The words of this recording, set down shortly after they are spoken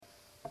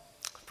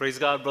Praise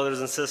God,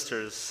 brothers and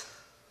sisters.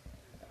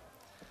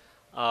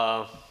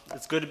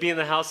 It's good to be in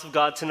the house of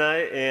God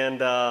tonight,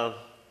 and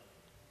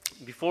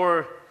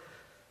before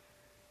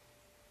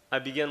I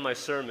begin my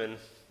sermon,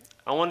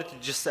 I wanted to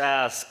just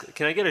ask,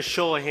 can I get a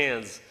show of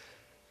hands?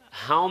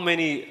 How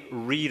many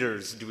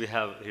readers do we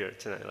have here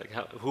tonight?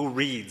 Who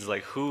reads?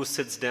 Who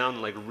sits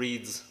down and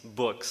reads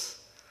books?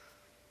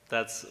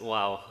 That's,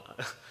 wow.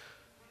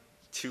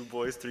 2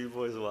 boys, 3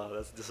 boys, wow,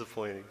 that's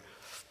disappointing.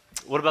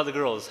 What about the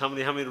girls? How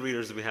many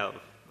readers do we have?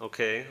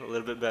 Okay, a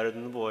little bit better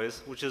than the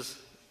boys, which is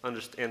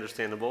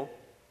understandable.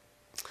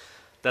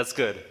 That's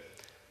good.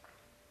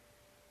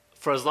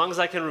 For as long as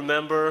I can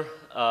remember,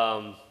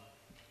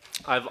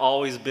 I've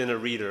always been a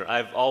reader.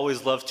 I've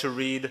always loved to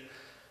read.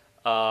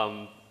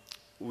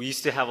 We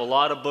used to have a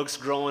lot of books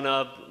growing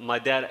up. My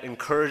dad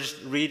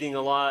encouraged reading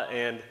a lot,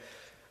 and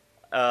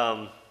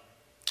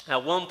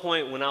at one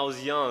point when I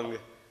was young,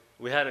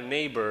 we had a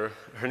neighbor.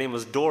 Her name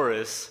was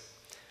Doris.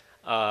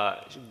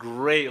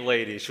 Great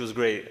lady. She was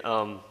great.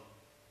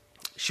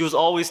 She was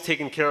always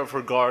taking care of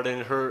her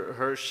garden.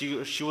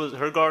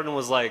 Her garden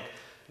was like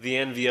the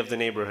envy of the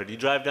neighborhood. You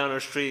drive down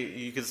her street,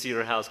 you can see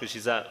her house because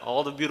she's at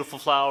all the beautiful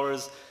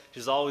flowers.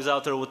 She's always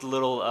out there with the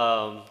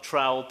little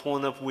trowel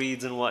pulling up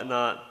weeds and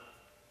whatnot.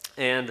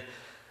 And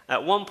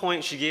at one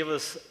point, she gave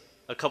us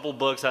a couple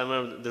books. I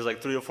remember there's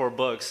 3 or 4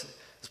 books.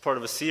 It's part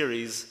of a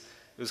series.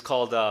 It was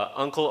called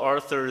Uncle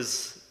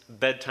Arthur's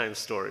Bedtime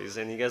Stories.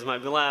 And you guys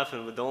might be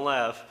laughing, but don't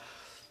laugh.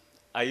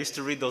 I used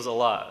to read those a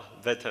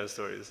lot, bedtime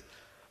stories.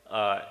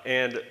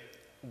 And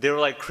they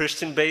were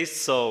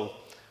Christian-based, so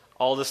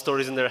all the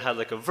stories in there had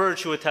a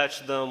virtue attached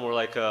to them, or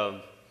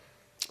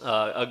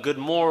a good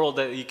moral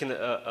that you can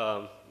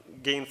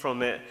gain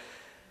from it.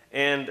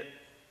 And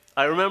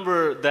I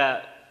remember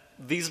that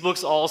these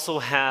books also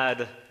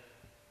had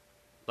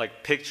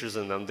pictures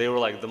in them. They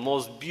were the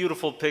most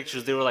beautiful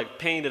pictures. They were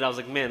painted. I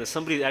was man, if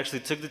somebody actually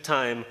took the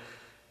time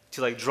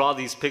to draw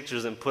these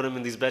pictures and put them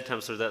in these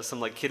bedtime stories that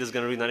some kid is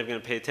going to read, not even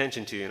going to pay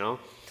attention to, you know?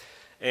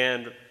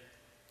 And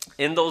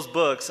in those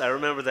books, I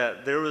remember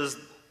that there was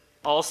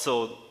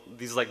also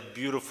these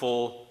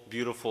beautiful,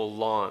 beautiful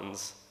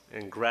lawns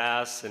and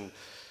grass and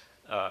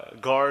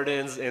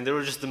gardens, and they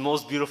were just the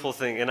most beautiful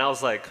thing. And I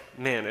was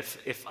man,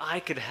 if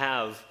I could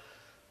have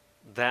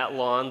that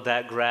lawn,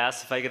 that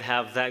grass, if I could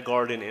have that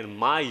garden in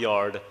my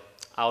yard,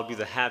 I would be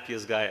the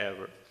happiest guy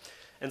ever.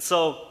 And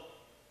so,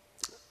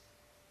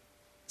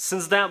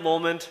 since that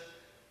moment,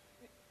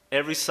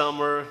 every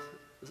summer,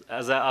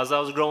 as I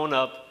was growing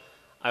up,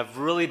 I've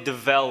really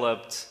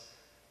developed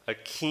a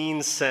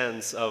keen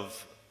sense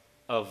of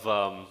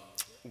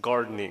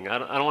gardening. I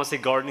don't want to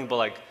say gardening,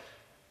 but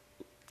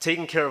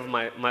taking care of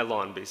my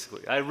lawn,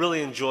 basically. I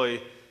really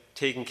enjoy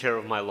taking care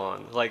of my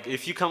lawn.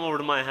 If you come over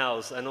to my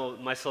house, I know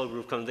my cell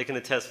group comes, they can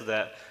attest to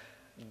that.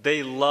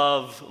 They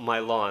love my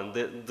lawn.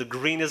 The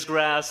greenest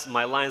grass,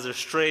 my lines are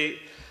straight,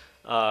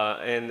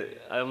 and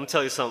I'm going to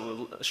tell you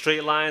something,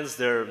 straight lines,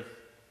 they're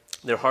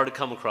hard to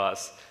come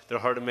across. They're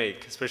hard to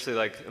make, especially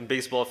in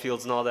baseball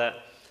fields and all that.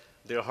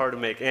 They're hard to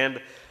make. And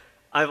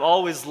I've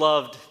always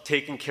loved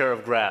taking care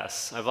of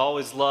grass. I've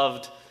always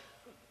loved,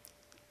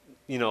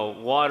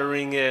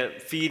 watering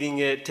it, feeding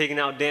it, taking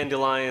out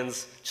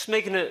dandelions, just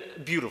making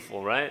it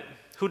beautiful, right?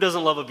 Who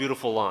doesn't love a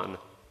beautiful lawn?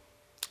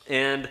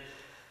 And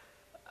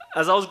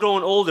as I was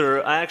growing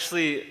older, I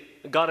actually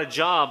got a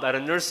job at a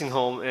nursing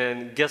home,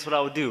 and guess what I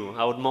would do?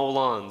 I would mow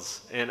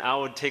lawns, and I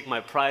would take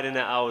my pride in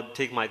it. I would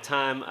take my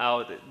time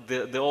out.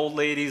 The old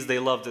ladies, they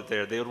loved it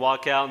there. They would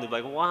walk out, and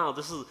they'd be wow,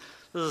 this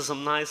is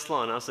some nice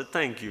lawn. I said,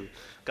 thank you.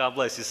 God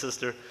bless you,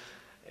 sister.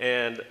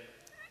 And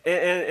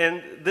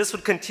this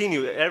would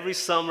continue every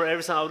summer. I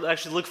would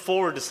actually look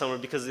forward to summer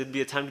because it'd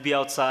be a time to be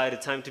outside, a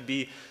time to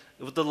be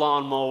with the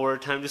lawnmower,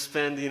 time to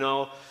spend,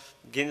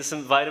 getting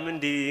some vitamin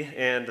D.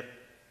 And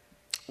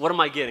what am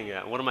I getting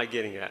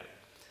at?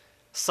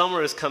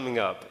 Summer is coming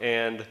up,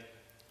 and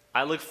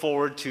I look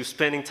forward to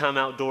spending time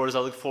outdoors. I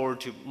look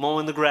forward to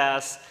mowing the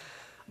grass.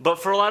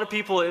 But for a lot of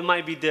people, it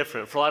might be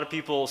different. For a lot of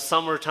people,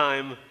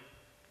 summertime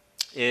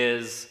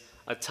is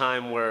a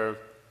time where,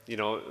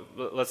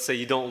 let's say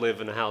you don't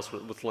live in a house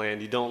with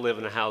land. You don't live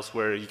in a house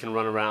where you can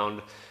run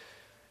around.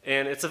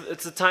 And it's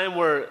a time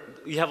where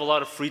you have a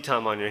lot of free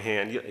time on your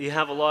hand. You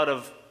have a lot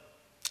of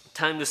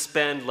time to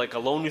spend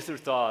alone with your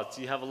thoughts.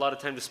 You have a lot of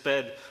time to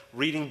spend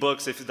reading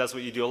books if that's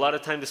what you do. A lot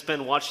of time to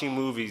spend watching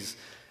movies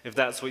if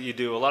that's what you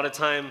do. A lot of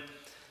time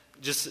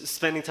just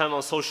spending time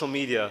on social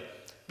media.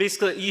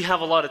 Basically, you have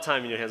a lot of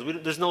time in your hands.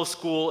 There's no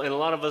school, and a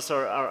lot of us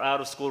are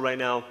out of school right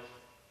now.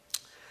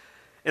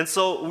 And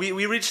so we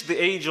reached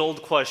the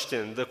age-old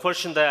question, the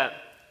question that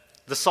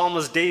the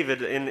psalmist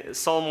David in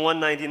Psalm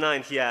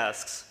 199, he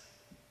asks,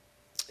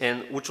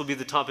 and which will be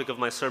the topic of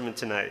my sermon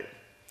tonight.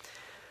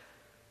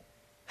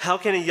 How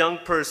can a young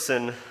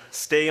person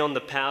stay on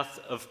the path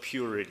of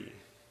purity?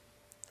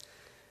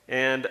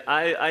 And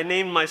I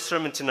named my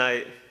sermon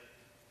tonight,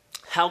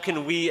 how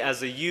can we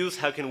as a youth,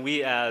 how can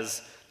we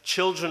as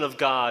children of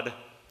God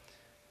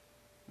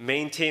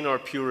maintain our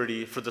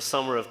purity for the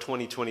summer of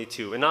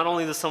 2022? And not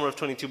only the summer of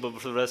 22, but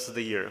for the rest of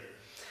the year.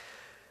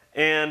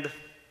 And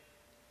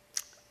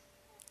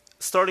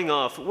starting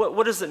off,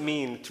 what does it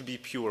mean to be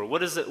pure? What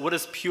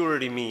does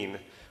purity mean?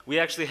 We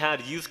actually had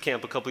youth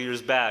camp a couple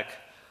years back.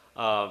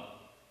 Does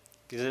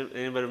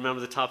anybody remember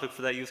the topic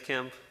for that youth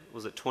camp?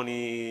 Was it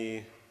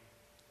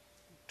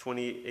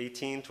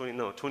 2018?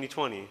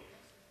 2020.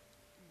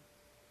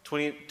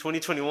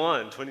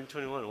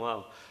 2021,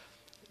 wow.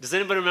 Does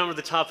anybody remember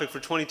the topic for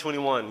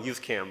 2021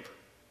 youth camp?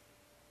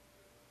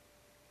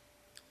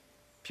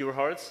 Pure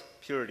hearts?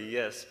 Purity,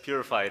 yes,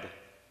 purified.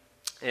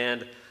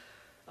 And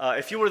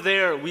if you were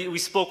there, we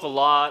spoke a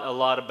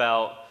lot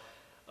about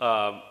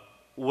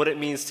what it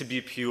means to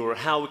be pure,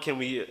 how can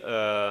we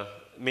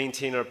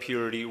maintain our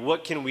purity,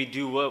 what can we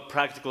do, what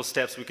practical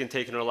steps we can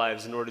take in our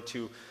lives in order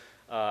to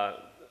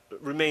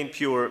remain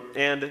pure.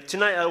 And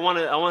tonight I want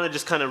to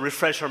just kind of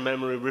refresh our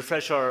memory,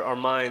 refresh our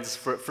minds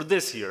for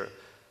this year.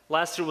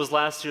 Last year was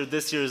last year,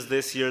 this year is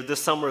this year.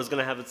 This summer is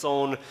going to have its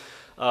own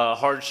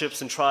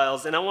hardships and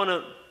trials. And I want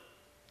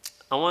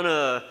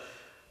to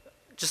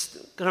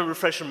just kind of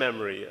refresh your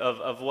memory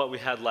of what we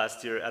had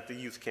last year at the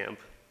youth camp.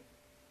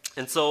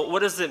 And so what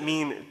does it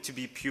mean to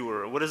be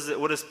pure? What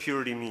does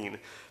purity mean?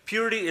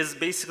 Purity is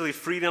basically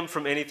freedom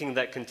from anything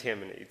that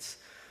contaminates.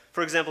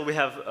 For example, we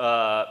have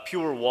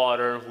pure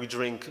water. We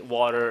drink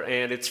water,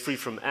 and it's free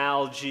from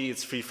algae,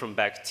 it's free from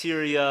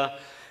bacteria,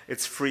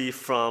 it's free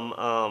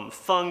from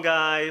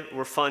fungi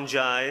or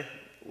fungi,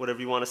 whatever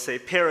you want to say,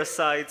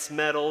 parasites,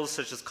 metals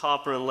such as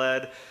copper and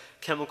lead,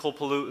 chemical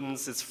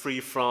pollutants. It's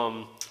free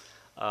from,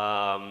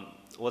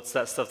 what's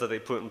that stuff that they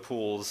put in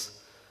pools?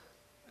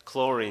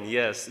 Chlorine,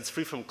 yes. It's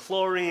free from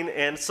chlorine.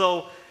 And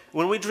so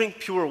when we drink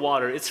pure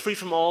water, it's free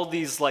from all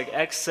these like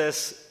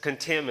excess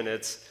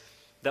contaminants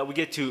that we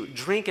get to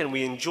drink and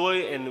we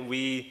enjoy, and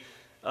we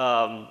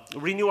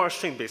renew our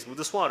strength basically with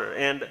this water.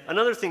 And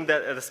another thing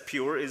that is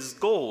pure is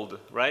gold,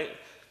 right?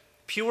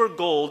 Pure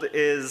gold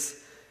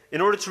is,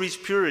 in order to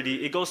reach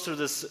purity, it goes through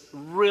this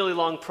really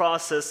long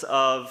process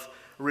of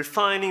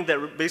refining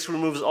that basically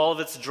removes all of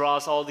its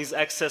dross, all of these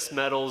excess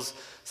metals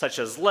such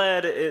as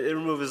lead. It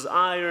removes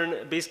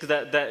iron, basically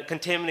that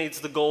contaminates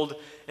the gold.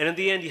 And in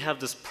the end, you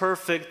have this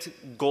perfect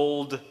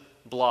gold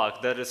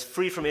block that is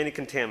free from any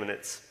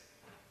contaminants.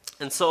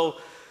 And so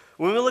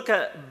when we look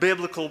at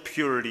biblical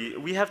purity,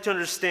 we have to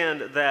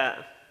understand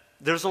that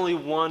there's only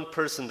one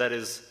person that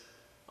is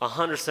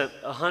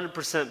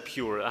 100%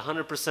 pure,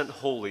 100%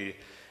 holy,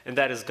 and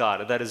that is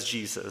God, and that is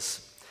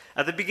Jesus.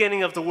 At the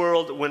beginning of the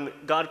world, when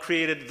God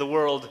created the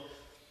world,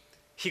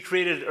 He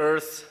created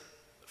earth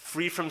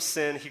free from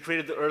sin. He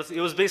created the earth.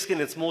 It was basically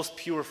in its most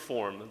pure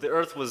form. The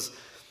earth was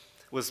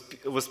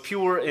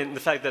pure in the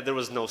fact that there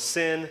was no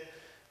sin,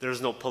 there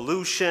was no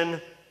pollution,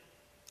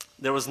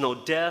 there was no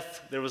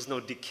death, there was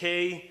no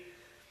decay,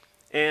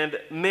 and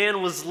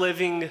Adam was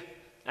living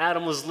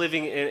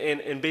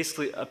in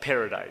basically a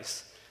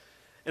paradise.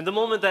 And the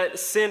moment that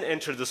sin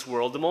entered this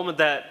world, the moment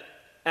that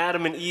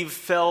Adam and Eve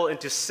fell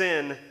into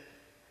sin,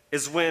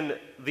 is when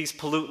these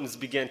pollutants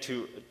began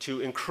to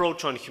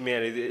encroach on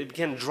humanity. It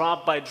began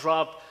drop by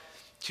drop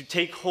to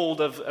take hold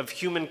of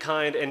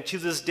humankind, and to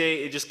this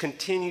day it just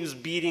continues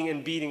beating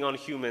and beating on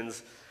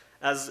humans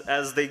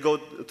as they go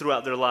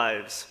throughout their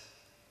lives.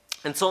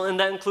 And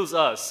that includes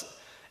us.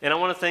 And I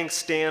want to thank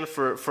Stan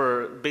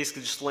for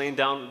basically just laying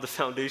down the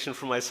foundation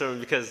for my sermon,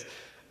 because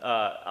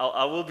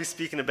I will be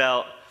speaking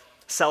about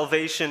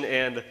salvation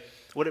and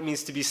what it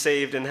means to be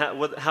saved, and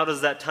how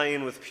does that tie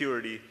in with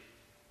purity.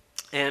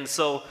 And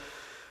so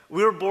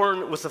we were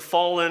born with a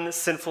fallen,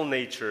 sinful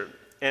nature.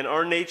 And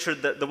our nature,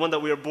 the one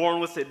that we are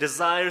born with, it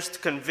desires to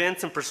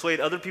convince and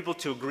persuade other people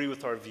to agree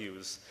with our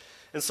views.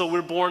 And so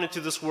we're born into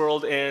this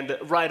world, and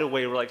right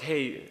away we're like,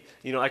 hey,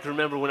 I can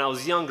remember when I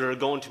was younger,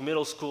 going to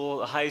middle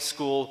school, high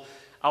school,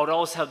 I would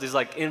always have this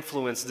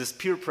influence, this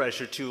peer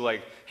pressure to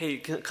hey,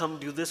 come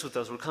do this with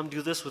us, or come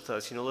do this with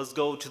us. Let's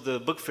go to the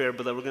book fair,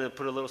 but then we're going to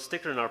put a little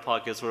sticker in our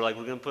pockets where we're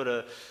going to put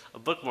a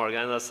bookmark.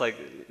 I know that's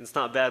it's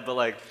not bad,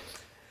 but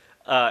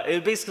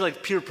it's basically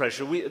peer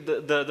pressure.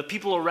 The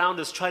people around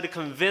us try to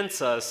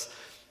convince us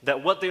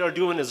that what they are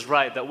doing is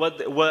right, that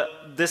what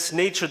this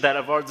nature that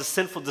of ours, the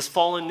sinful, this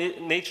fallen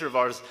nature of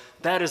ours,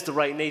 that is the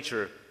right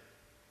nature.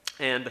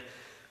 And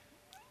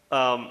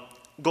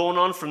going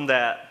on from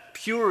that,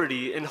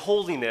 purity and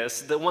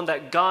holiness, the one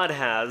that God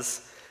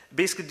has,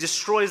 basically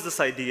destroys this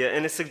idea,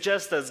 and it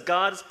suggests that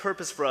God's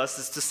purpose for us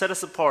is to set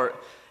us apart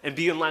and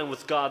be in line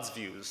with God's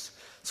views.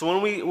 So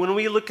when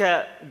we look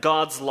at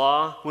God's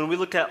law, when we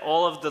look at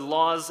all of the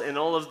laws and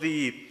all of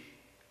the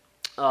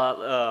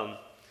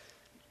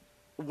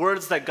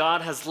words that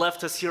God has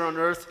left us here on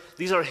earth,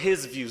 these are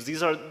His views.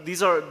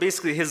 These are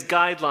basically His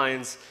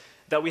guidelines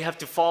that we have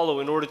to follow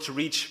in order to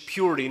reach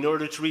purity, in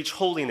order to reach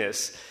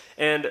holiness.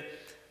 And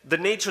the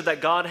nature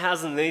that God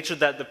has and the nature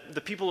that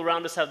the people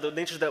around us have, the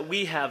nature that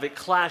we have, it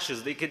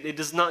clashes. It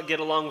does not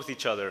get along with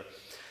each other.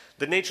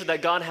 The nature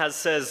that God has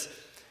says,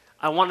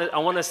 I want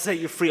to set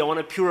you free. I want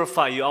to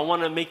purify you. I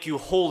want to make you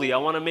holy. I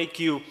want to make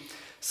you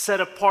set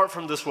apart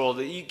from this world.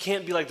 You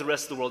can't be like the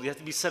rest of the world. You have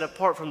to be set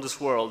apart from this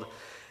world.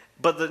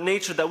 But the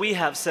nature that we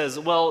have says,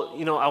 well,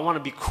 I want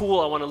to be cool.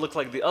 I want to look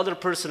like the other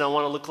person. I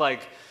want to look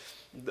like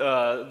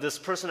this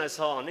person I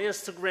saw on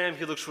Instagram,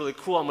 he looks really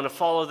cool, I'm going to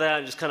follow that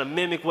and just kind of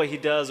mimic what he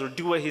does or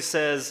do what he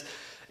says.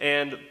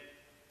 And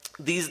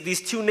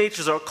these two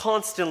natures are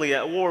constantly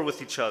at war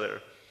with each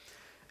other.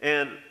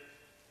 And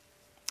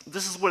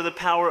this is where the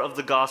power of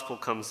the gospel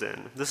comes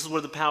in. This is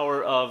where the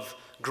power of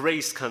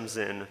grace comes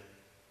in.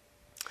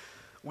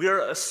 We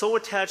are so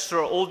attached to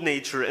our old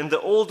nature and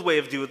the old way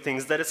of doing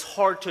things that it's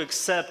hard to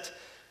accept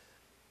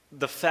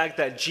the fact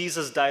that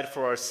Jesus died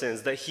for our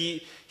sins, that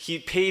he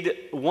paid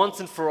once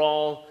and for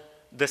all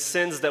the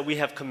sins that we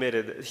have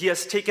committed. He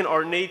has taken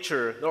our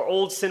nature, our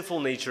old sinful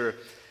nature,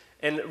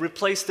 and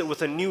replaced it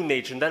with a new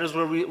nature, and that is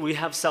where we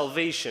have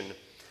salvation.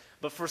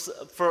 But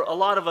for a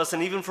lot of us,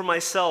 and even for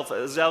myself,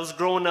 as I was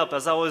growing up,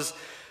 as I was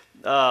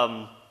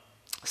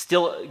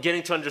still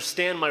getting to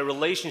understand my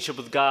relationship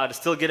with God,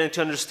 still getting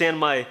to understand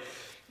my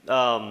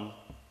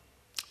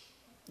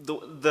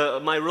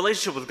my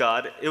relationship with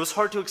God, it was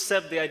hard to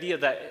accept the idea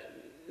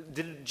that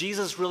did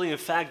Jesus really in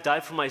fact die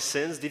for my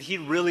sins? Did he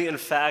really in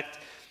fact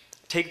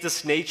take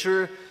this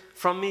nature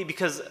from me?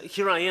 Because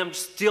here I am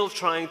still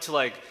trying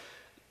to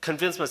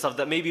convince myself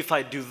that maybe if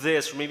I do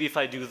this, or maybe if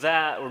I do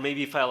that, or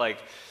maybe if I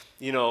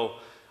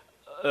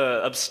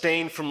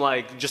abstain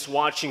from just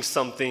watching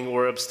something,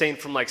 or abstain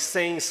from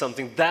saying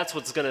something, that's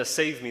what's gonna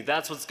save me.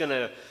 That's what's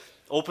gonna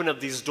open up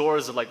these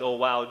doors of oh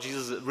wow,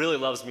 Jesus really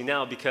loves me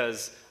now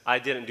because I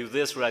didn't do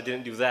this or I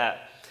didn't do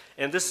that.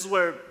 And this is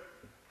where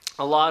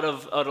a lot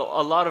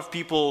of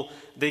people,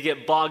 they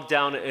get bogged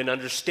down in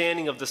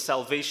understanding of the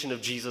salvation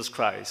of Jesus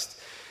Christ.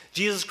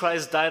 Jesus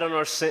Christ died on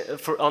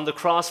the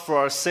cross for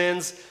our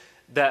sins,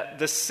 that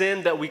the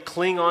sin that we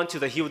cling on to,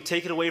 that he would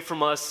take it away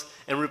from us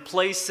and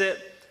replace it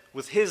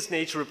with his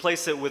nature,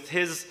 replace it with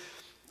his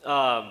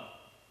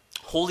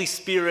Holy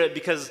Spirit,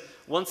 because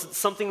once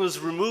something was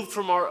removed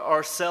from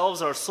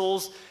ourselves, our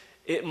souls,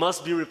 it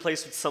must be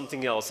replaced with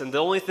something else. And the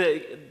only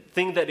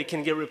thing that it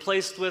can get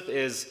replaced with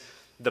is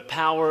the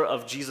power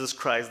of Jesus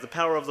Christ, the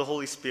power of the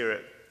Holy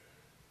Spirit.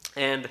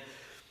 And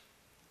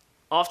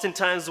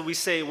oftentimes we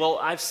say, well,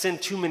 I've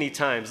sinned too many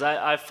times.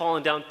 I've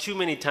fallen down too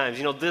many times.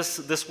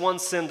 This one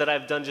sin that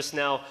I've done just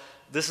now,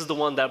 this is the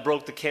one that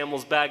broke the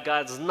camel's back.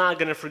 God's not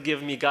going to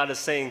forgive me. God is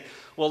saying,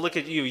 well, look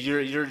at you.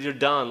 You're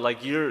done.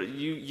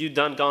 You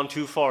done gone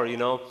too far,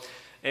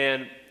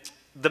 And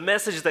the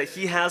message that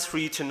he has for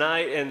you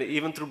tonight, and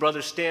even through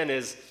Brother Stan,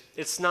 is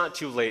it's not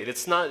too late.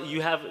 It's not,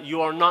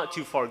 you are not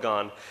too far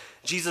gone.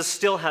 Jesus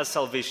still has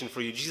salvation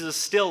for you. Jesus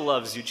still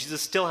loves you.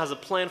 Jesus still has a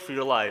plan for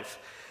your life.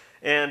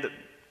 And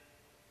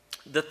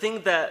the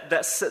thing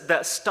that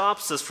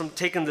stops us from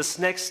taking this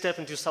next step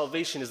into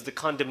salvation is the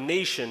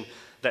condemnation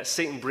that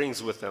Satan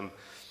brings with him.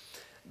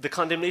 The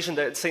condemnation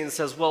that Satan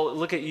says, well,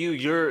 look at you.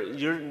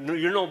 You're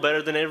no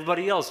better than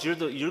everybody else.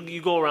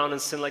 You go around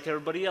and sin like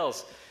everybody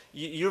else.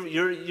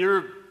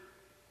 You're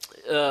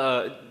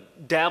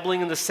dabbling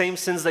in the same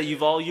sins that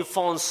you've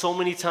fallen so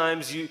many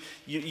times. You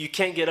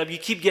can't get up. You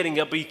keep getting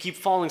up, but you keep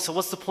falling. So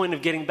what's the point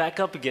of getting back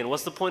up again?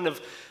 What's the point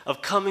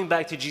of coming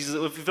back to Jesus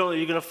if you feel like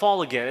you're going to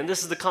fall again? And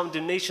this is the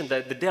condemnation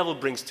that the devil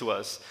brings to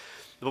us.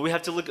 But we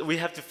have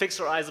to fix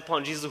our eyes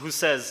upon Jesus, who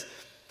says,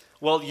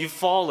 well, you've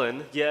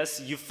fallen.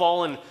 Yes, you've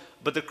fallen.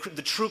 But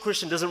the true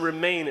Christian doesn't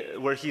remain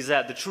where he's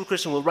at. The true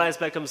Christian will rise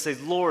back up and say,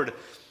 Lord,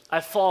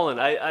 I've fallen.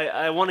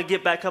 I want to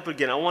get back up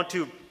again. I want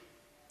to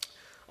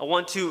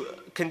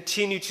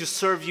continue to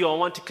serve you. I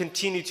want to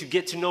continue to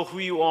get to know who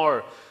you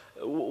are,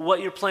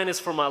 what your plan is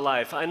for my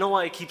life. I know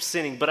why I keep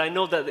sinning, but I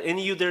know that in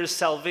you there is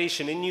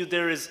salvation. In you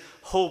there is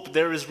hope.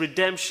 There is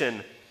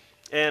redemption.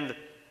 And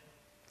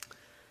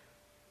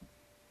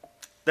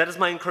that is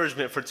my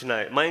encouragement for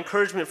tonight. My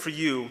encouragement for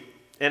you,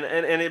 and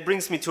it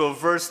brings me to a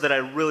verse that I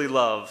really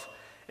love.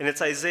 And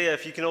it's Isaiah.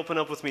 If you can open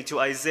up with me to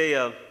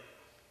Isaiah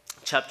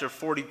chapter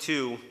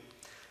 42,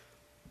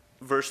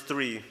 verse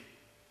 3.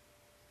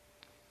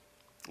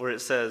 Where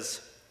it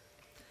says,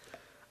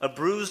 a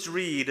bruised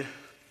reed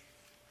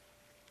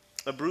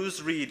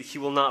he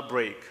will not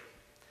break,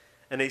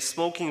 and a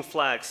smoking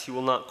flax he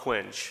will not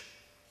quench.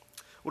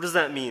 What does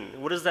that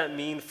mean? What does that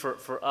mean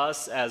for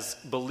us as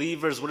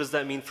believers? What does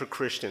that mean for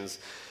Christians?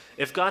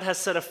 If God has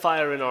set a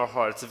fire in our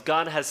hearts, if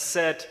God has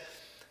set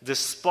this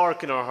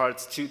spark in our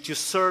hearts to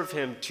serve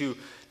him, to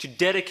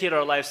dedicate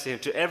our lives to him,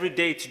 to every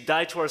day to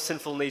die to our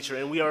sinful nature,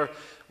 and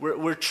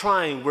we're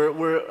trying,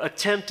 we're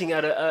attempting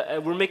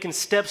we're making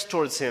steps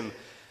towards him.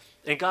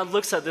 And God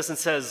looks at this and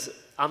says,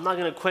 I'm not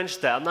going to quench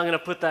that. I'm not going to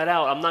put that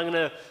out. I'm not going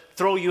to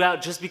throw you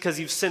out just because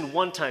you've sinned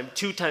 1 time,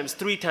 2 times,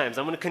 3 times.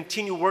 I'm going to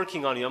continue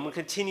working on you. I'm going to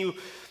continue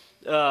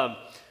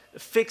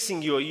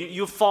fixing you.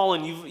 You've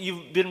fallen.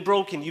 You've been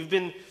broken.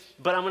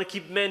 But I'm going to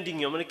keep mending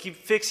you. I'm going to keep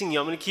fixing you.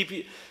 I'm going to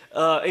keep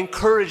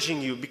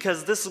encouraging you,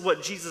 because this is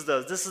what Jesus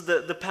does. This is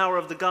the power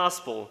of the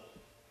gospel.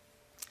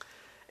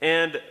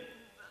 And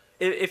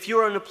if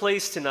you're in a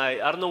place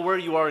tonight, I don't know where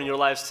you are in your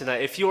lives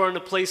tonight, if you are in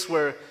a place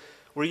where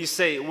you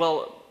say,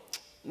 well,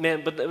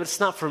 man, but it's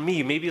not for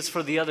me, maybe it's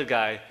for the other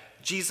guy,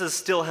 Jesus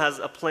still has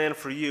a plan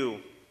for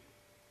you.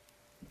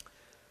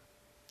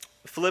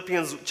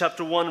 Philippians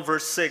chapter 1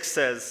 verse 6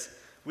 says,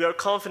 We are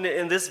confident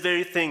in this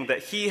very thing,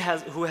 that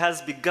who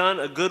has begun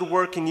a good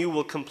work in you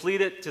will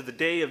complete it to the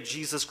day of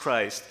Jesus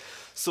Christ.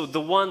 So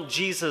the one,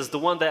 Jesus, the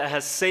one that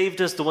has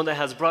saved us, the one that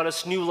has brought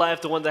us new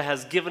life, the one that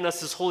has given us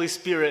His Holy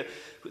Spirit,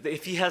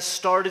 if He has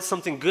started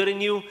something good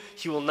in you,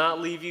 He will not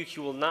leave you, He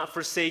will not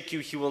forsake you,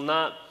 He will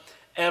not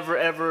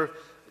ever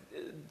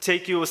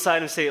take you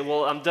aside and say,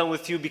 well, I'm done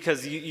with you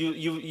because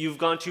you've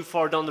gone too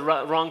far down the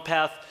wrong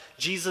path.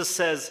 Jesus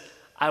says,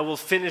 I will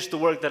finish the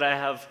work that I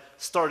have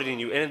started in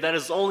you. And that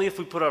is only if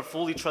we put our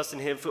fully trust in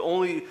Him, if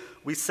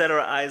we set our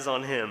eyes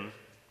on Him.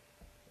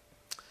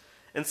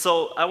 And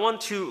so I want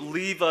to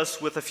leave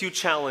us with a few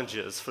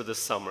challenges for this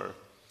summer.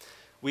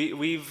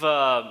 We've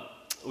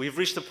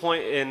reached a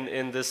point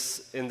in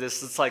this.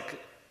 It's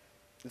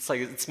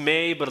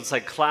May, but it's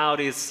like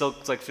cloudy. It's still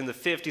like in the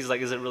 50s. Like,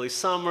 is it really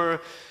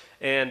summer?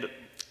 And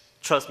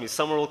trust me,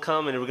 summer will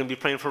come, and we're going to be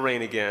praying for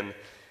rain again.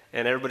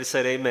 And everybody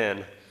said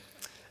amen.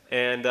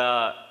 And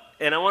I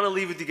want to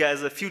leave with you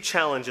guys a few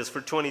challenges for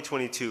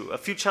 2022. A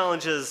few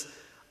challenges.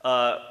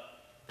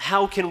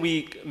 How can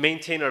we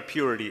maintain our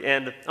purity?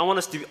 And I want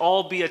us to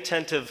all be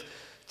attentive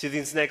to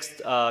these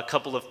next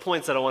couple of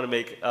points that I want to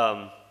make.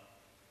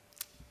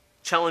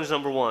 Challenge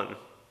number 1.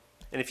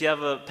 And if you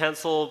have a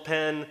pencil,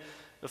 pen,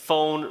 a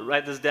phone,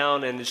 write this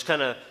down and just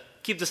kind of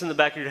keep this in the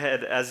back of your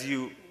head as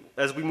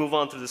we move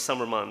on through the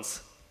summer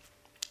months.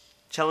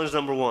 Challenge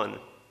number 1.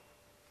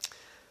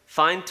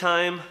 Find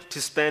time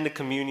to spend in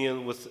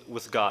communion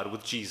with God,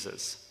 with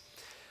Jesus.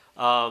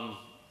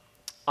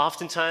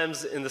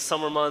 Oftentimes in the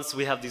summer months,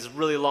 we have these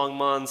really long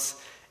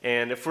months,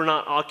 and if we're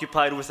not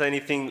occupied with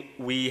anything,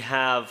 we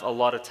have a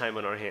lot of time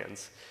on our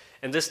hands.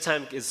 And this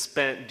time is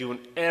spent doing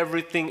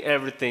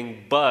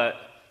everything but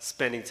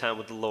spending time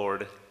with the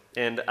Lord.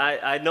 And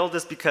I know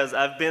this because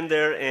I've been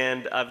there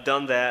and I've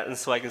done that, and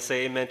so I can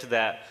say amen to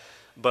that.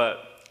 But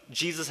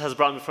Jesus has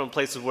brought me from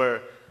places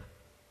where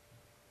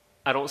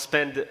I don't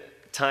spend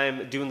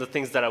time doing the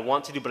things that I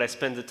want to do, but I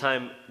spend the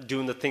time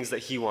doing the things that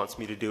He wants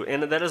me to do.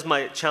 And that is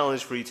my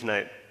challenge for you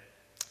tonight.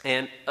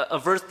 And a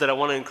verse that I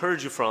want to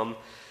encourage you from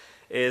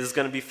is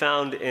going to be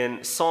found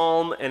in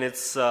Psalm, and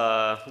it's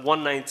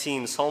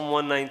 119. Psalm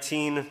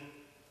 119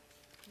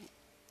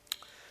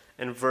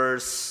 and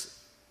verse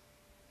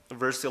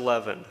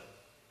 11.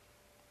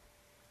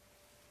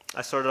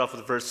 I started off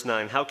with verse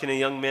 9. How can a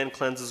young man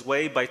cleanse his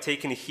way? By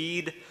taking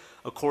heed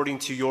according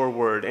to your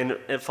word.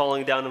 And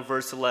following down in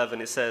verse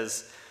 11, it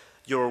says,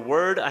 your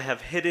word I have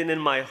hidden in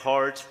my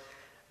heart,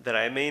 that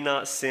I may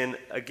not sin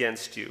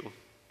against you.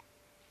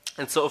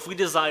 And so if we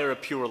desire a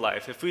pure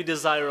life, if we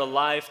desire a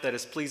life that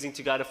is pleasing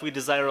to God, if we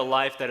desire a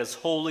life that is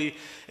holy,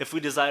 if we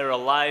desire a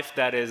life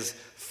that is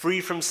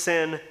free from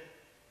sin,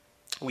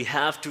 we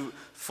have to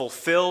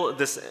fulfill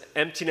this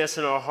emptiness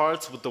in our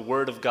hearts with the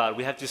Word of God.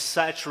 We have to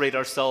saturate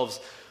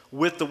ourselves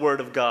with the Word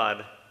of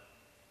God.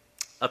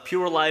 A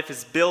pure life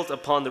is built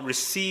upon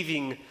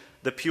receiving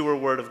the pure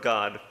Word of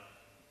God.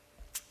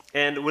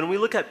 And when we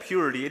look at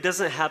purity, it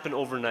doesn't happen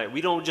overnight.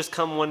 We don't just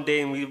come one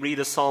day and we read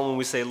a psalm and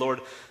we say,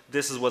 Lord,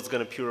 this is what's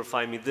going to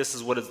purify me. This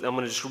is what I'm going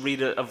to just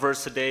read a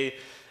verse a day,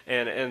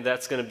 and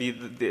that's going to be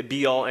the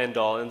be-all,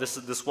 end-all. And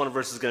this one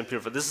verse is going to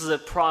purify. This is a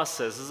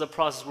process. This is a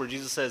process where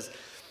Jesus says,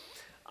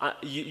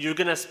 you're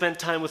going to spend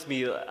time with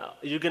me.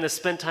 You're going to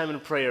spend time in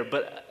prayer.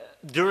 But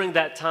during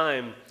that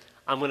time,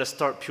 I'm going to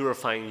start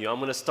purifying you. I'm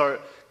going to start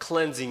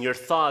cleansing your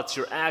thoughts,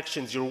 your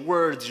actions, your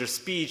words, your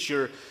speech,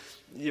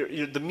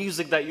 the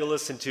music that you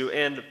listen to.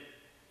 And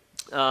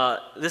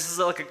this is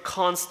like a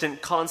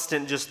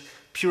constant just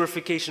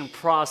purification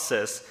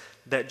process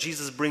that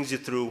Jesus brings you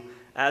through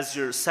as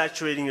you're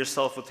saturating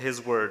yourself with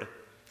His word.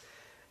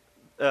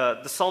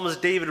 The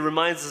psalmist David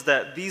reminds us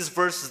that these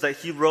verses that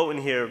he wrote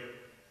in here,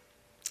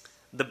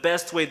 the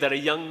best way that a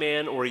young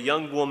man or a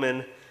young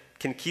woman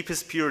can keep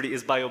his purity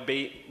is by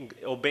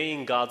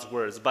obeying God's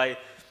words, by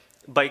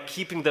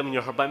keeping them in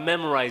your heart, by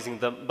memorizing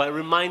them, by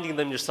reminding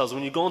them yourselves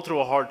when you're going through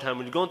a hard time,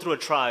 when you're going through a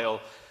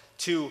trial,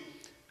 to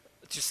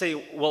say,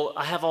 well,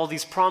 I have all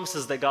these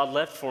promises that God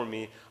left for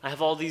me. I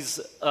have all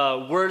these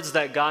words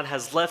that God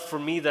has left for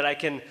me that I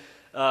can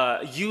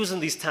use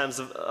in these times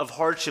of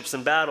hardships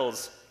and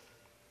battles.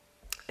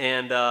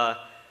 And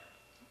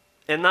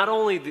not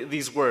only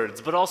these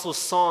words, but also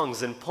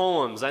songs and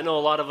poems. I know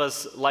a lot of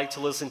us like to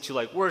listen to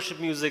like worship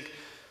music,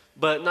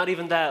 but not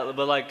even that,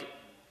 but like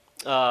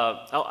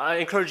I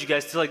encourage you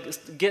guys to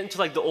like get into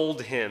like the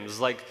old hymns,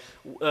 like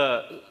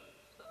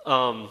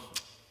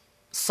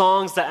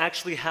songs that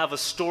actually have a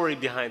story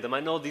behind them. I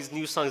know these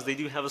new songs, they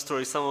do have a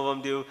story. Some of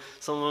them do,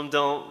 some of them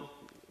don't.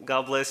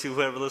 God bless you,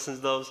 whoever listens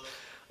to those.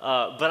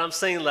 But I'm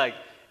saying like,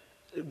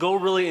 go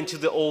really into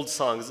the old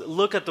songs.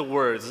 Look at the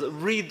words.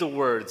 Read the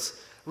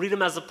words. Read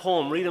them as a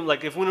poem. Read them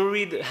like, if when we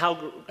read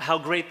How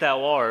Great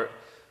Thou Art,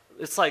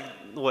 it's like,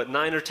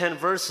 9 or 10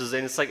 verses,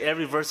 and it's like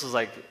every verse is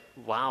like,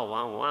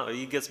 wow.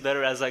 It gets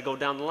better as I go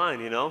down the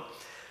line, you know?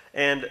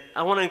 And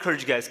I want to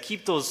encourage you guys,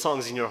 keep those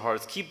songs in your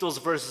hearts. Keep those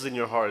verses in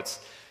your hearts.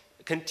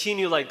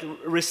 Continue like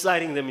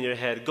reciting them in your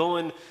head.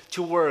 Going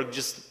to work,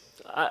 just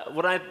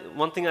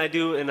one thing I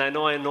do, and I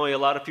know I annoy a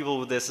lot of people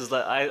with this, is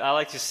that I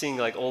like to sing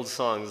like old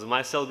songs.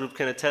 My cell group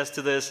can attest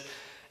to this.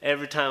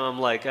 Every time I'm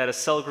like at a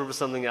cell group or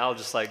something, I'll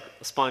just like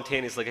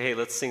spontaneously like, hey,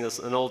 let's sing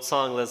an old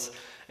song.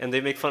 And they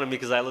make fun of me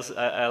because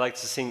I like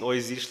to sing Oi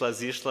Zishla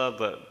Zishla,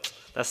 but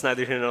that's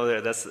neither here nor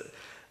there.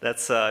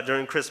 That's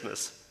during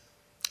Christmas.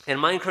 And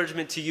my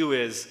encouragement to you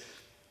is,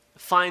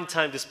 find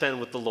time to spend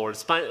with the Lord.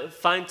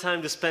 Find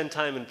time to spend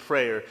time in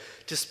prayer,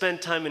 to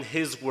spend time in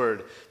His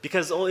Word,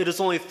 because it is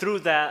only through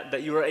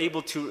that you are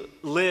able to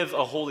live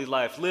a holy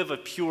life, live a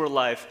pure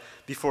life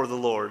before the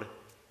Lord.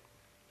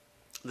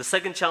 The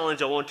second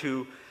challenge I want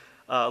to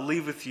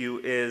leave with you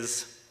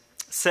is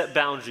set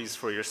boundaries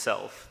for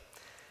yourself.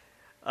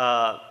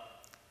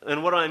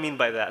 And what do I mean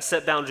by that?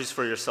 Set boundaries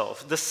for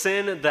yourself. The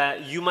sin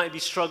that you might be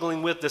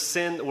struggling with, the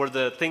sin or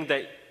the thing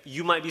that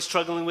you might be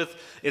struggling with,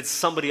 it's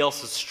somebody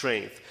else's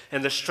strength.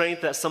 And the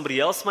strength that somebody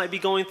else might be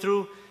going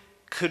through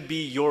could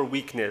be your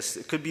weakness.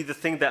 It could be the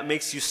thing that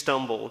makes you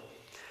stumble.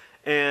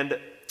 And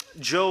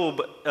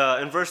Job,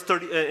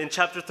 in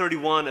chapter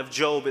 31 of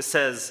Job,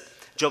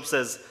 Job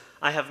says,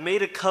 I have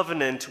made a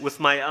covenant with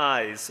my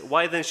eyes.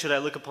 Why then should I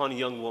look upon a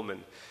young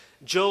woman?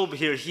 Job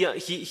here,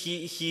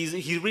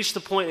 he reached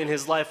the point in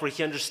his life where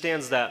he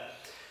understands that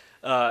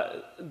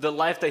the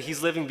life that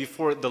he's living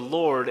before the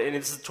Lord, and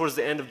it's towards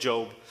the end of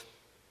Job,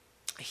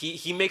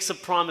 he makes a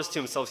promise to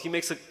himself. He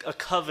makes a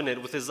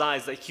covenant with his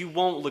eyes that he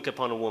won't look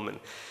upon a woman.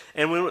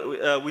 And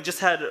when we just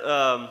had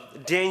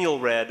Daniel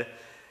read,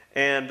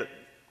 and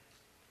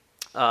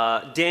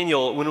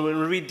Daniel, when we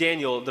read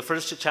Daniel, the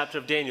first chapter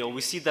of Daniel,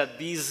 we see that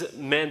these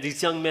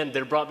young men,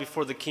 they're brought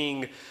before the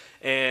king,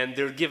 and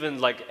they're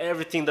given like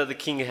everything that the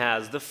king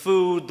has, the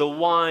food, the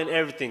wine,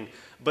 everything.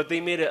 But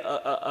they made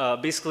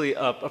basically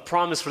a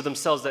promise for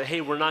themselves that, hey,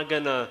 we're not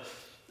gonna.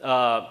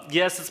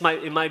 Yes, it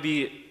might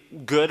be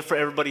good for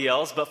everybody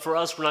else, but for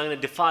us, we're not going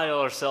to defile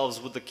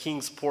ourselves with the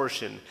king's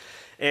portion.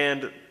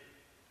 And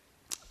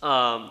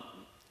I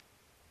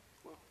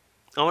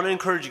want to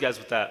encourage you guys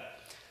with that.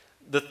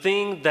 The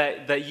thing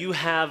that you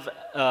have,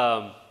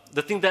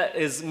 the thing that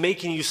is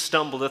making you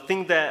stumble, the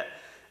thing that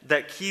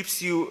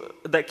keeps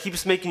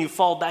making you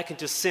fall back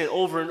into sin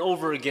over and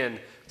over again,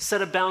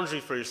 set a boundary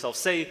for yourself.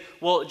 Say,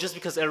 well, just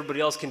because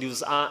everybody else can do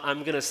this,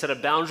 I'm going to set a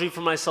boundary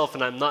for myself,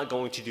 and I'm not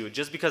going to do it.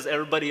 Just because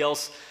everybody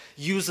else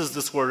uses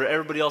this word, or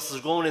everybody else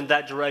is going in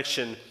that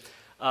direction,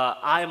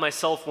 I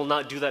myself will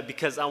not do that,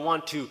 because I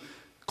want to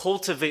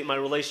cultivate my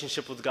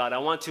relationship with God. I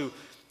want to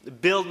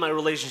build my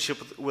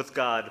relationship with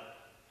God.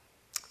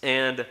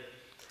 And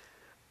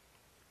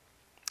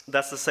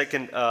that's the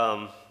second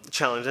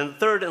challenge. And the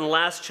third and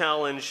last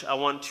challenge I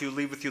want to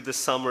leave with you this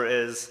summer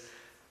is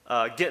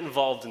get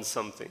involved in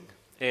something.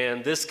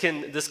 And this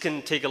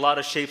can take a lot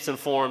of shapes and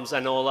forms. I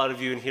know a lot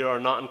of you in here are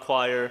not in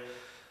choir.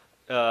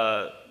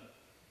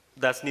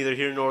 That's neither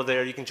here nor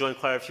there. You can join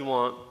choir if you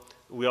want.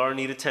 We are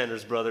needed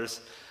attenders,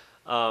 brothers.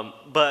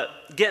 But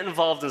get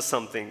involved in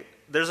something.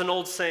 There's an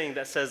old saying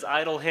that says,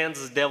 idle hands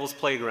is devil's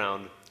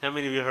playground. How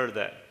many of you heard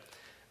that?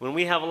 When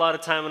we have a lot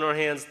of time in our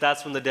hands,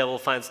 that's when the devil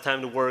finds time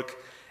to work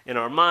in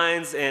our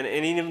minds. And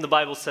even the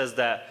Bible says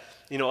that,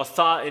 a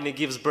thought, and it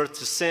gives birth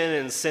to sin,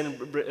 and sin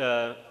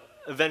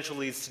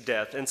eventually leads to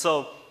death. And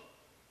so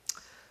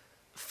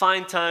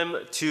find time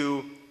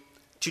to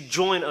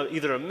join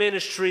either a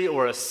ministry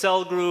or a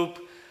cell group,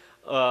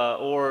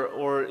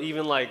 or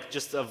even like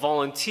just a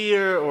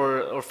volunteer,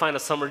 or find a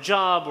summer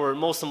job, or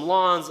mow some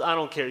lawns. I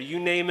don't care, you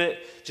name it.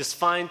 Just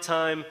find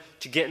time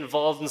to get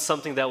involved in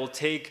something that will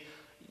take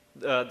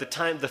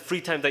the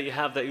free time that you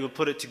have, that you will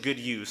put it to good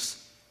use.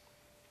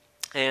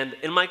 And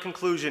in my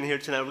conclusion here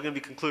tonight, we're going to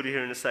be concluded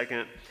here in a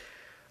second.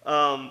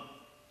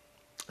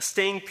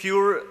 Staying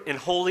pure and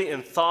holy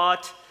in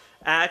thought,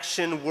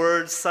 action,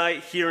 word,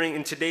 sight, hearing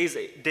in today's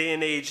day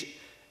and age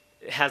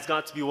has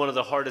got to be one of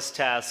the hardest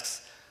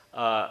tasks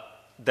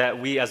that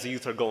we as a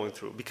youth are going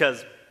through.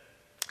 Because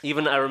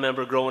even I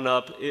remember growing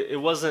up, it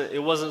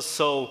wasn't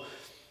so,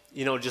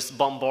 just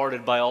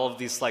bombarded by all of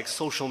these like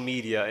social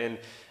media, and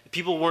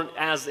people weren't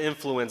as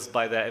influenced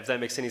by that, if that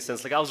makes any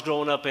sense. Like I was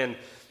growing up, and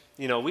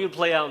we would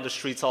play out in the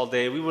streets all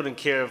day. We wouldn't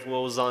care if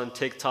what was on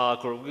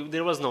TikTok, or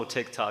there was no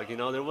TikTok,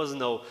 there was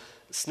no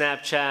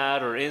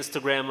Snapchat or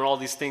Instagram or all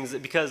these things,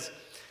 because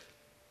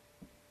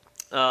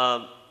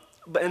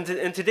but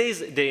in today's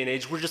day and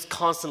age, we're just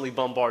constantly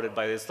bombarded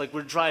by this. Like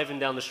we're driving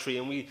down the street,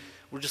 and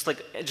we're just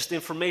like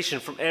information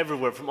from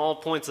everywhere, from all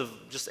points of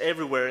just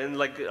everywhere, and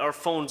like our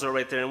phones are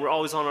right there, and we're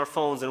always on our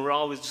phones, and we're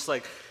always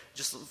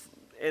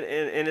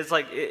and it's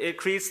like it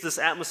creates this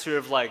atmosphere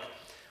of like,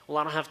 well,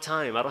 I don't have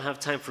time. I don't have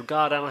time for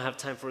God. I don't have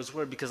time for His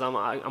Word, because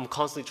I'm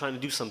constantly trying to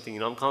do something.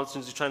 I'm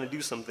constantly trying to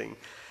do something.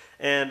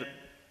 And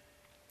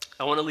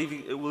I want to leave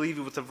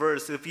you with a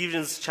verse,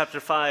 Ephesians chapter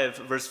 5,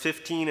 verse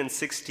 15 and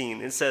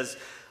 16. It says,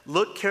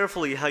 "Look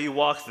carefully how you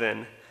walk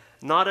then,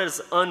 not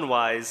as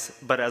unwise,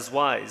 but as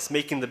wise,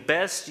 making the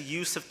best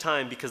use of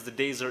time, because the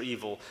days are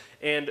evil."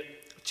 And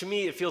to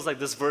me, it feels like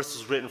this verse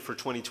was written for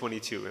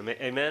 2022.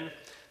 Amen?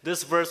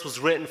 This verse was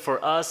written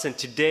for us in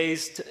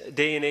today's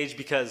day and age,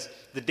 because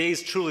the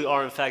days truly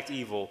are in fact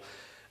evil.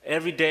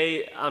 every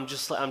day I'm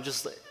just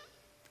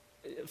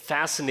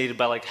fascinated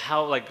by like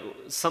how like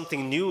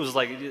something new is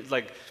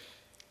like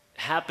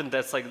happened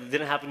that's like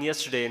didn't happen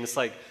yesterday, and it's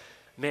like,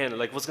 man,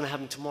 like what's gonna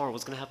happen tomorrow?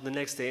 What's gonna happen the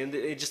next day? And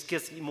it just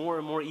gets more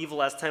and more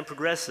evil as time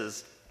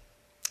progresses.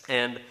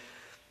 And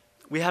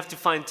we have to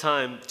find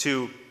time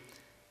to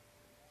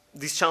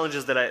these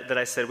challenges that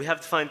I said. We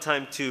have to find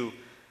time to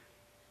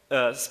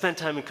spend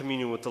time in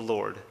communion with the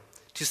Lord,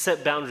 to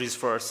set boundaries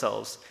for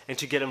ourselves, and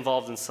to get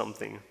involved in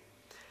something.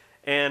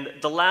 And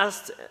the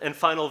last and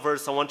final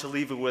verse I want to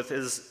leave you with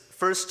is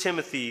 1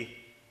 Timothy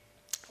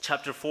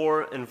chapter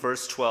 4 and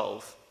verse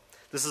 12.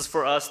 This is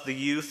for us, the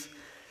youth,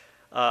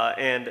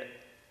 and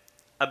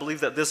I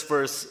believe that this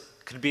verse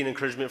could be an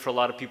encouragement for a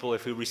lot of people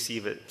if we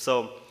receive it.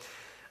 So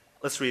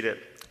let's read it.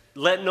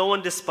 Let no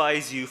one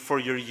despise you for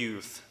your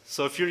youth.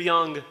 So if you're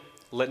young,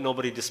 let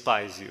nobody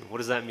despise you. What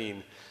does that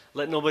mean?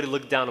 Let nobody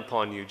look down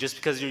upon you. Just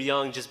because you're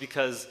young, just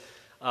because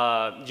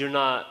you're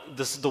not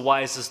the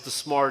wisest, the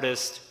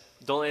smartest,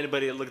 don't let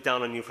anybody look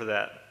down on you for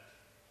that.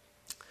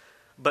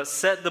 But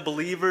set the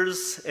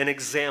believers an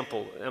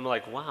example. I'm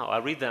like, wow, I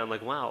read that, I'm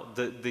like, wow,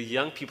 the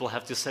young people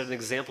have to set an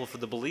example for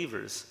the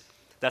believers.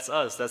 That's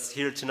us, that's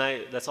here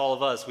tonight, that's all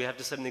of us. We have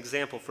to set an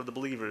example for the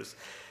believers.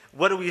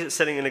 What are we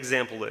setting an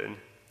example in?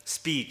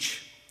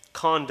 Speech,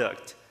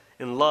 conduct,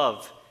 in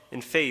love,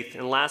 in faith,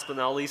 and last but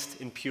not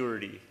least, in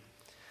purity.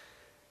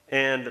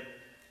 And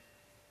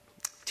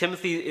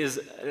Timothy is,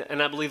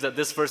 and I believe that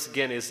this verse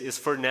again is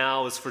for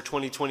now, is for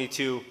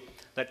 2022,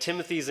 that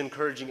Timothy is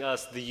encouraging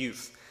us, the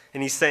youth.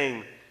 And he's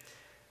saying,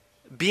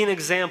 be an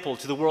example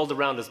to the world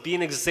around us. Be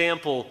an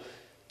example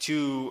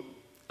to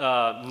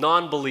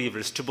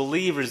non-believers, to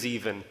believers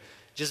even.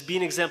 Just be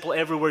an example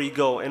everywhere you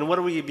go. And what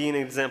are we being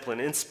an example in?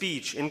 In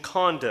speech, in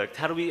conduct.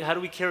 How do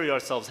we carry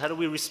ourselves? How do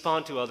we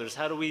respond to others?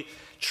 How do we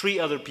treat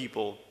other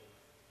people?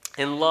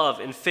 In love,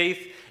 in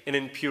faith, and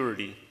in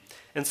purity.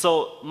 And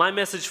so my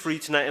message for you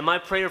tonight, and my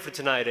prayer for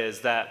tonight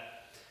is that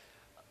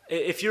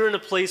if you're in a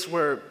place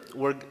where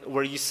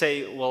you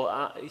say,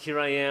 well, here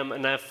I am,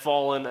 and I've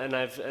fallen, and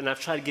I've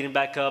tried getting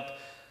back up,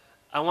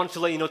 I want to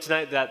let you know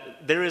tonight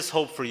that there is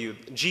hope for you.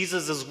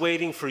 Jesus is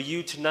waiting for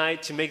you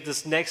tonight to make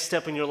this next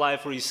step in your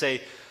life where you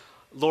say,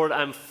 Lord,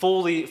 I'm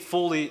fully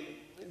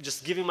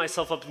just giving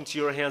myself up into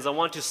your hands. I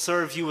want to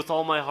serve you with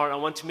all my heart. I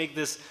want to make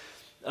this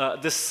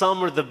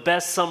summer the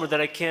best summer that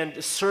I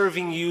can,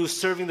 serving you,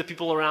 serving the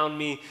people around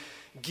me,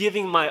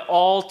 giving my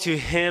all to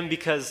Him,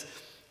 because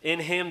in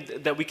Him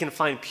that we can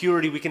find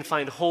purity, we can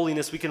find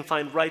holiness, we can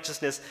find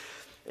righteousness.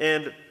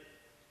 And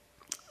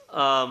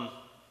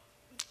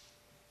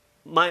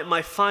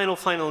my final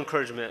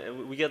encouragement,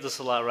 and we get this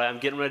a lot, right? I'm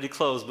getting ready to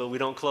close, but we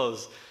don't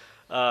close.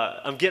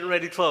 I'm getting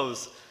ready to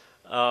close.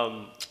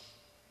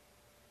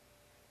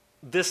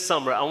 This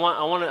summer, I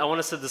want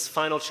to set this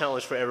final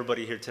challenge for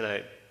everybody here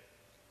tonight.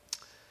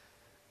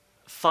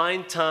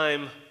 Find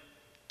time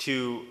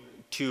to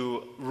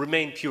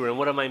remain pure. And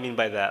what do I mean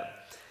by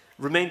that?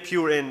 Remain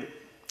pure in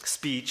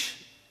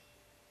speech,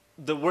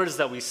 the words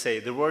that we say,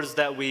 the words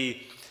that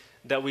we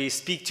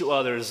speak to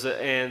others.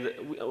 And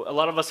a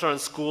lot of us are in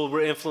school,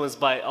 we're influenced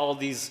by all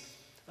these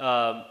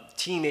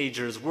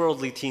teenagers,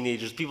 worldly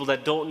teenagers, people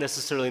that don't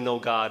necessarily know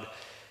God.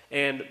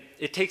 And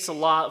it takes a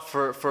lot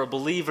for a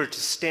believer to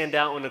stand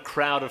out in a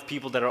crowd of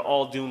people that are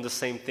all doing the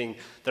same thing,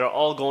 that are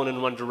all going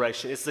in one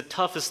direction. It's the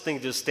toughest thing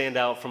to stand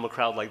out from a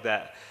crowd like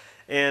that.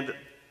 And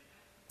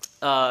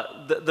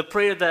the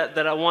prayer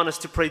that I want us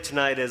to pray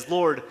tonight is,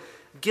 Lord,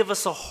 give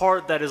us a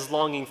heart that is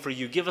longing for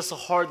you. Give us a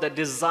heart that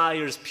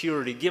desires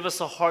purity. Give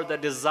us a heart that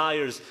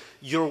desires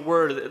your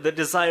word, that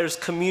desires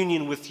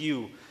communion with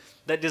you,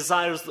 that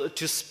desires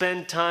to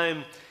spend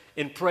time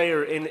in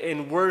prayer,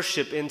 in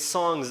worship, in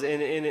songs,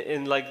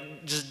 in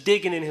like just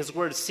digging in His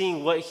word,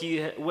 seeing what He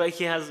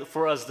has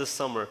for us this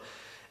summer.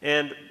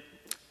 And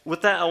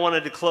with that, I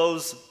wanted to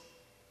close,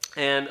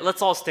 and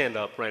let's all stand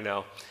up right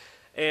now.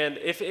 And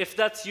if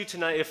that's you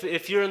tonight,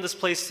 if you're in this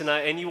place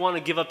tonight and you want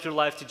to give up your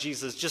life to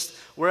Jesus, just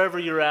wherever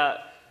you're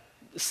at,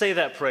 say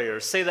that prayer.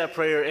 Say that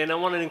prayer, and I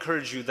want to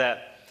encourage you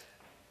that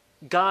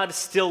God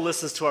still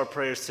listens to our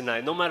prayers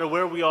tonight. No matter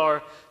where we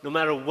are, no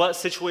matter what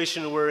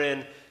situation we're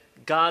in,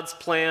 God's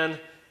plan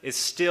is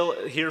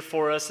still here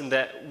for us, and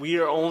that we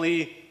are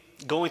only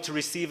going to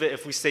receive it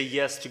if we say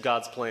yes to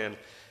God's plan.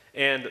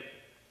 And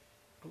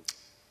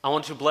I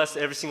want to bless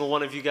every single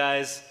one of you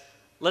guys.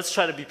 Let's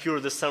try to be pure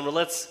this summer.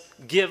 Let's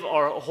give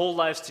our whole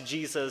lives to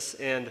Jesus,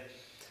 and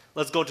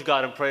let's go to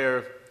God in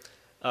prayer,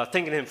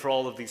 thanking Him for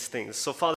all of these things. So, Father,